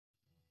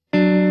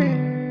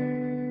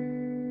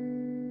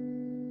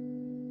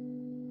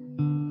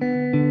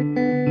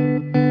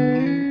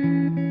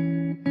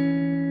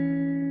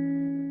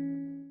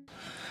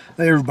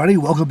Hey everybody,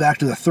 welcome back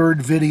to the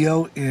third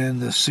video in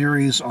the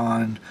series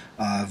on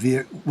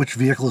which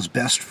vehicle is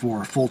best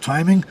for full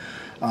timing.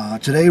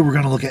 Today we're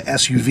going to look at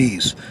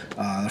SUVs.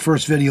 The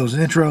first video is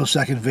an intro,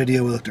 second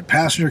video we looked at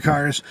passenger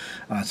cars.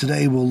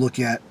 Today we'll look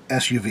at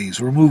SUVs.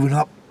 We're moving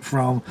up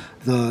from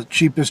the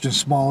cheapest and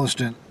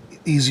smallest and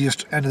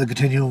easiest end of the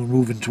continuum,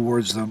 moving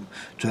towards them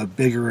to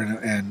bigger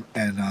and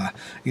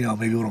maybe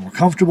a little more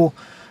comfortable.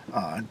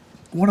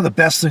 One of the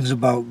best things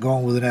about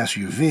going with an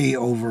SUV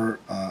over,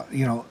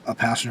 a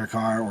passenger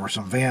car or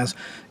some vans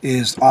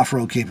is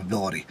off-road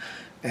capability.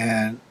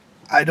 And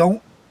I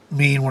don't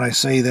mean when I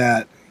say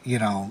that,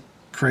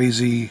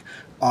 crazy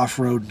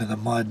off-road in the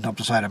mud and up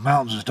the side of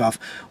mountains and stuff.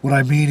 What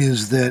I mean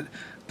is that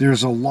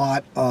there's a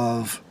lot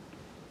of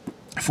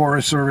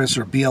Forest Service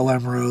or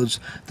BLM roads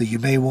that you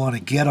may want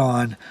to get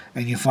on,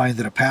 and you find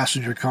that a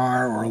passenger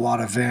car or a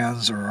lot of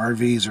vans or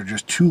RVs are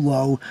just too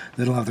low,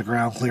 they don't have the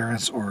ground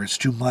clearance, or it's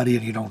too muddy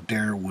and you don't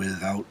dare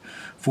without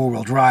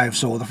four-wheel drive.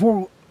 So with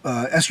a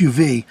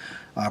SUV,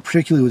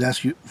 particularly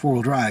with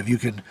four-wheel drive, you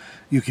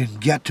can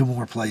get to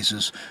more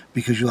places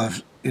because you'll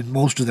have, in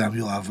most of them,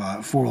 you'll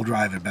have four-wheel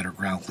drive and better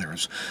ground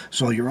clearance.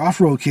 So your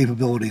off-road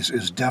capabilities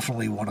is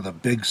definitely one of the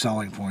big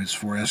selling points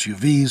for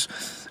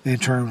SUVs in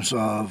terms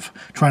of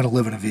trying to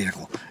live in a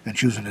vehicle and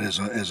choosing it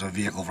as a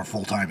vehicle for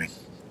full timing.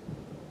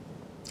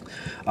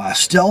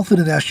 Stealth in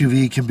an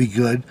SUV can be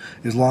good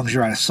as long as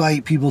you're out of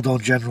sight. People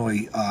don't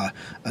generally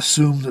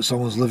assume that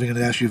someone's living in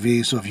an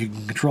SUV, so if you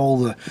can control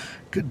the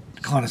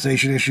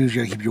condensation issues,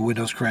 you gotta keep your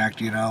windows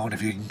cracked, and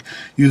if you can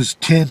use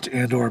tint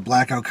and or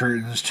blackout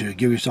curtains to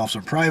give yourself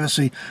some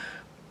privacy,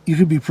 you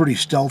can be pretty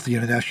stealthy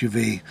in an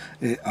SUV,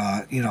 as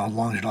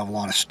long as you don't have a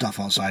lot of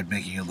stuff outside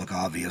making it look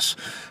obvious.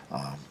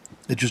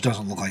 It just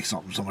doesn't look like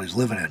something somebody's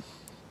living in.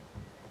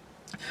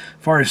 As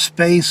far as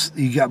space,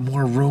 you got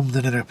more room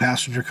than in a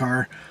passenger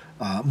car.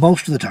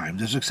 Most of the time,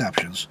 there's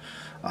exceptions.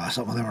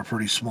 Some of them are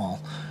pretty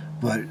small.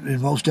 But in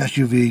most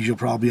SUVs, you'll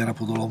probably end up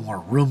with a little more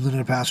room than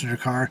in a passenger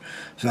car.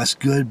 So that's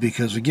good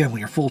because, again, when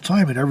you're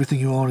full-time and everything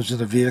you own is in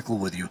the vehicle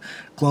with you.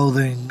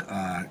 Clothing,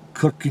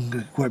 cooking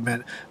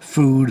equipment,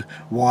 food,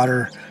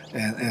 water,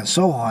 and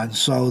so on.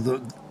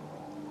 So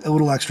a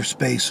little extra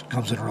space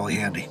comes in really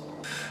handy.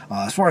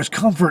 As far as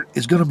comfort,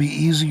 it's going to be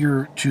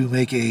easier to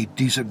make a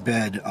decent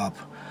bed up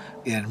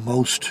in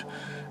most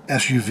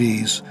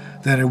SUVs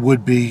than it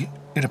would be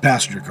in a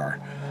passenger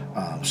car.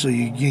 So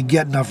you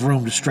get enough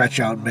room to stretch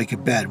out and make a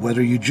bed,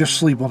 whether you just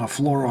sleep on a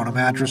floor on a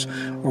mattress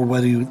or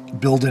whether you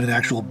build in an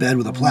actual bed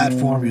with a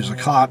platform, use a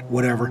cot,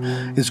 whatever.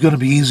 It's going to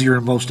be easier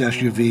in most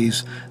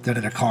SUVs than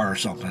in a car or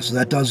something. So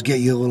that does get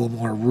you a little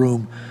more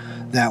room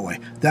that way.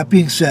 That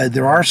being said,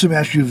 there are some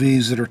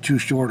SUVs that are too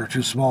short or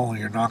too small, and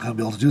you're not going to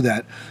be able to do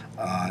that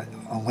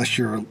unless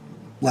you're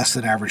less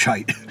than average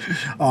height.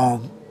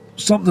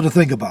 Something to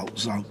think about.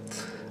 So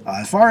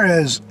as far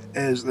as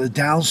the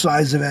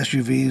downsides of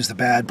SUVs, the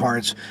bad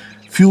parts,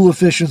 fuel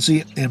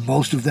efficiency in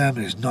most of them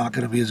is not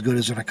going to be as good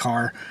as in a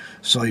car,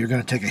 so you're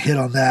going to take a hit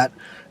on that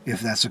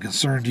if that's a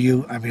concern to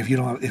you. I mean, if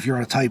you're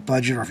on a tight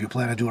budget or if you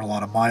plan on doing a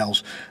lot of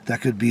miles,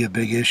 that could be a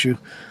big issue.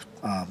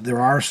 There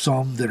are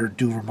some that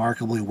do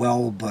remarkably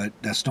well, but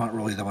that's not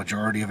really the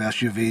majority of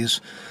SUVs.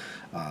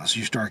 So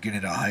you start getting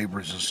into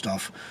hybrids and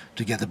stuff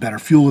to get the better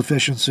fuel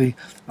efficiency,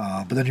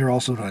 but then you're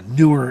also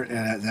newer,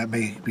 and that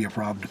may be a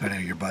problem depending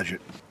on your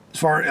budget. As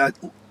far as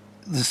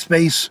the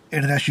space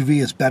in an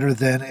SUV is better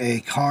than a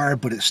car,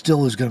 but it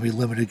still is going to be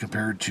limited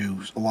compared to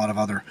a lot of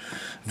other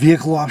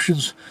vehicle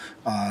options.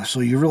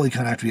 So you really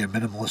kind of have to be a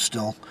minimalist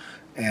still,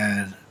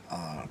 and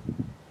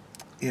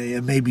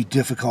it may be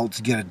difficult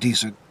to get a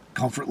decent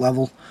comfort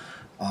level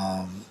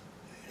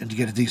and to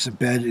get a decent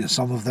bed in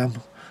some of them.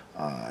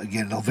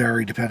 Again, it'll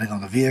vary depending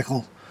on the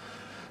vehicle.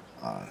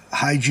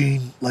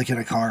 Hygiene, like in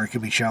a car, it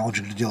can be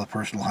challenging to deal with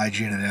personal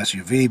hygiene in an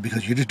SUV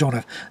because you just don't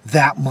have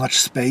that much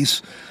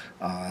space.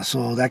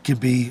 So that can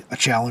be a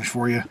challenge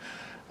for you.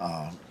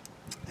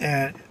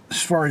 And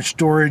as far as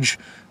storage,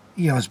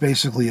 it's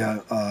basically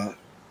a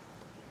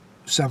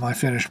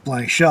semi-finished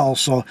blank shell,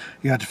 so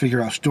you have to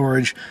figure out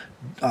storage.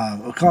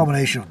 A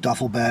combination of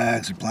duffel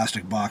bags and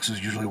plastic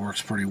boxes usually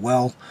works pretty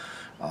well.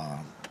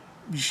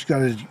 You just got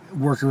to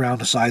work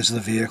around the size of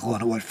the vehicle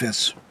and what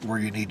fits where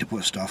you need to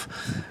put stuff.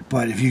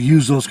 But if you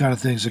use those kind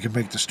of things, it can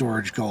make the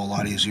storage go a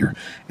lot easier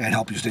and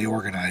help you stay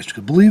organized.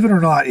 Because believe it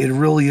or not, it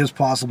really is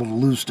possible to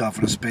lose stuff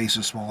in a space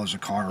as small as a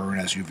car or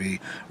an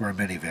SUV or a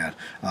minivan.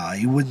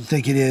 You wouldn't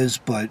think it is,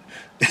 but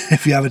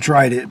if you haven't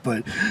tried it,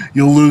 but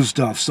you'll lose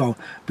stuff. So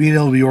being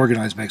able to be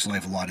organized makes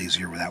life a lot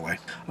easier that way.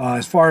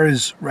 As far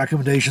as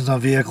recommendations on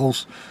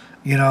vehicles,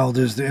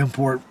 there's the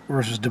import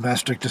versus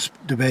domestic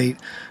debate.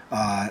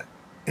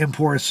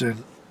 Imports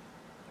in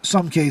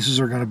some cases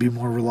are going to be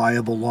more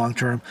reliable long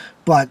term,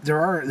 but there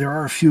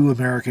are a few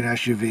American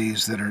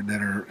SUVs that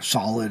are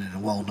solid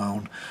and well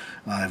known,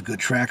 have good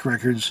track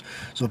records.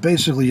 So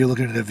basically, you're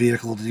looking at a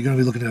vehicle. You're going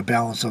to be looking at a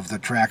balance of the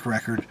track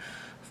record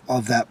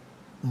of that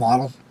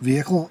model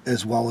vehicle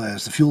as well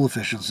as the fuel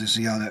efficiency,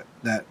 see how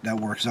that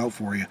works out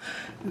for you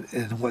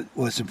and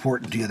what's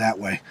important to you that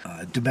way.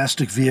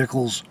 Domestic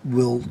vehicles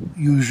will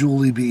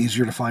usually be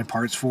easier to find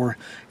parts for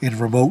in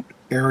remote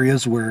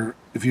areas where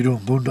if you're doing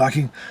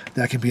boondocking,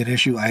 that can be an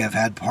issue. I have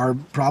had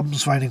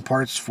problems finding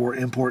parts for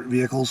import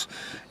vehicles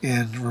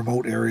in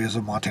remote areas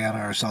of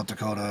Montana or South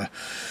Dakota,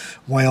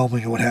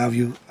 Wyoming, or what have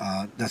you.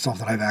 That's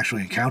something I've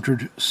actually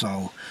encountered.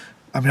 So,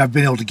 I mean, I've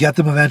been able to get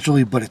them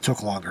eventually, but it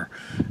took longer,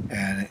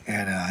 and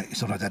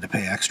sometimes I had to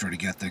pay extra to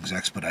get things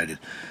expedited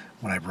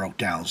when I broke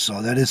down.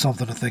 So that is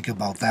something to think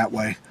about that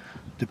way,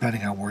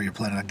 depending on where you're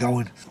planning on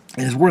going.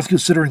 It is worth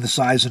considering the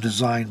size and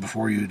design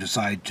before you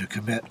decide to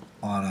commit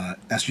on a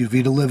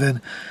SUV to live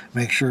in.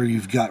 Make sure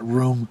you've got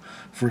room,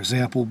 for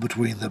example,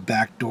 between the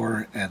back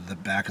door and the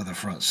back of the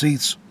front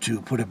seats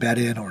to put a bed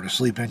in or to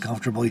sleep in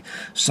comfortably.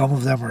 Some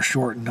of them are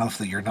short enough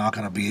that you're not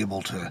going to be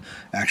able to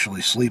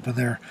actually sleep in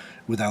there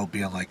without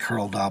being like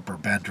curled up or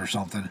bent or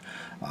something.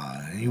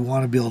 You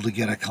want to be able to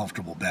get a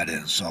comfortable bed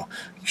in, so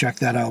check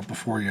that out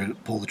before you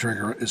pull the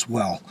trigger as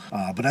well.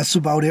 But that's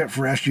about it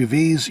for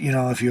SUVs. You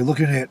know, if you're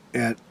looking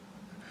at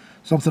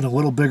something a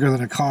little bigger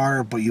than a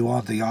car, but you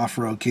want the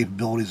off-road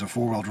capabilities of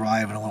four-wheel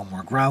drive and a little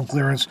more ground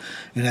clearance,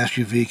 an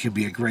SUV can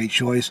be a great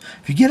choice.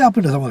 If you get up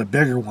into some of the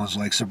bigger ones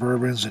like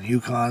Suburbans and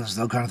Yukons,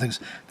 those kind of things,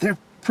 they're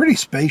pretty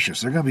spacious.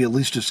 They're going to be at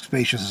least as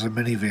spacious as a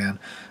minivan,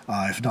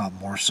 if not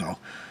more so.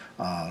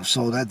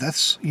 So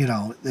that's, you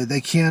know,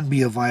 they can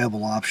be a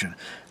viable option.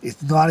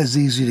 It's not as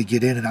easy to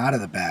get in and out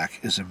of the back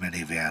as a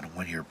minivan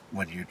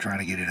when you're trying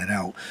to get in and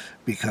out,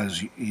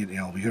 because you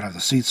know you're gonna have the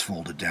seats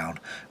folded down,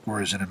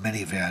 whereas in a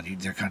minivan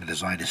they're kind of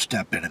designed to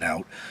step in and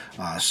out.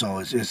 So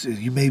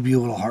you may be a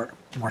little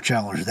more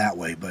challenged that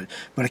way, but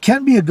it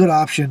can be a good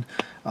option.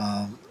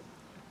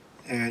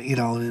 And you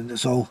know, and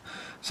so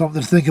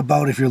something to think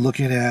about if you're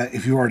looking at,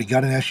 if you already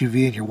got an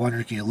SUV and you're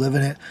wondering can you live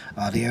in it.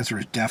 The answer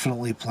is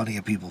definitely plenty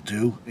of people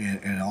do,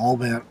 in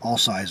all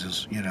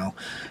sizes, you know,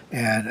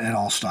 and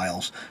all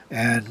styles,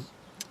 and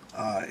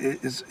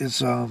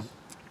it's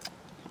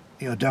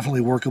you know, definitely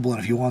workable. And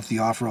if you want the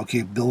off-road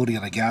capability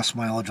and the gas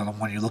mileage on the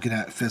one you're looking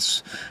at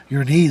fits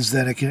your needs,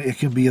 then it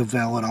can be a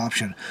valid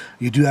option.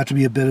 You do have to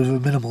be a bit of a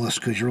minimalist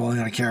because you're only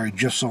going to carry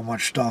just so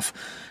much stuff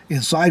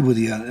inside with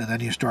you, and then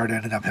you start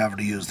ending up having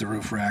to use the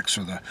roof racks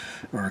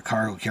or a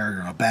cargo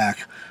carrier on the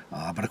back.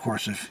 But of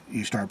course, if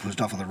you start putting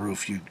stuff on the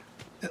roof, you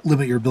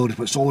limit your ability to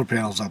put solar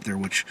panels up there,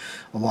 which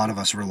a lot of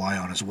us rely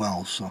on as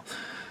well. So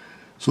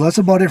that's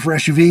about it for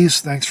SUVs.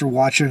 Thanks for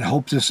watching.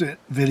 Hope this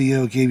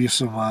video gave you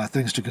some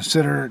things to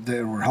consider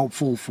that were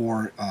helpful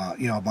for,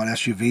 you know, about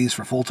SUVs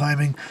for full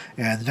timing.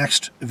 And the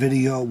next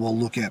video we'll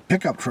look at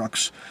pickup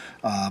trucks,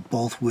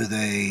 both with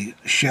a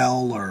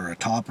shell or a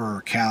topper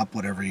or cap,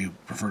 whatever you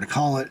prefer to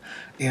call it,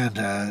 and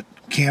a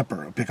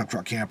camper, a pickup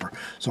truck camper.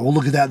 So we'll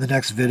look at that in the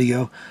next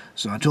video.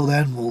 So until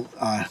then, we'll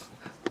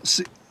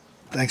see.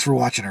 Thanks for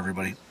watching,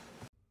 everybody.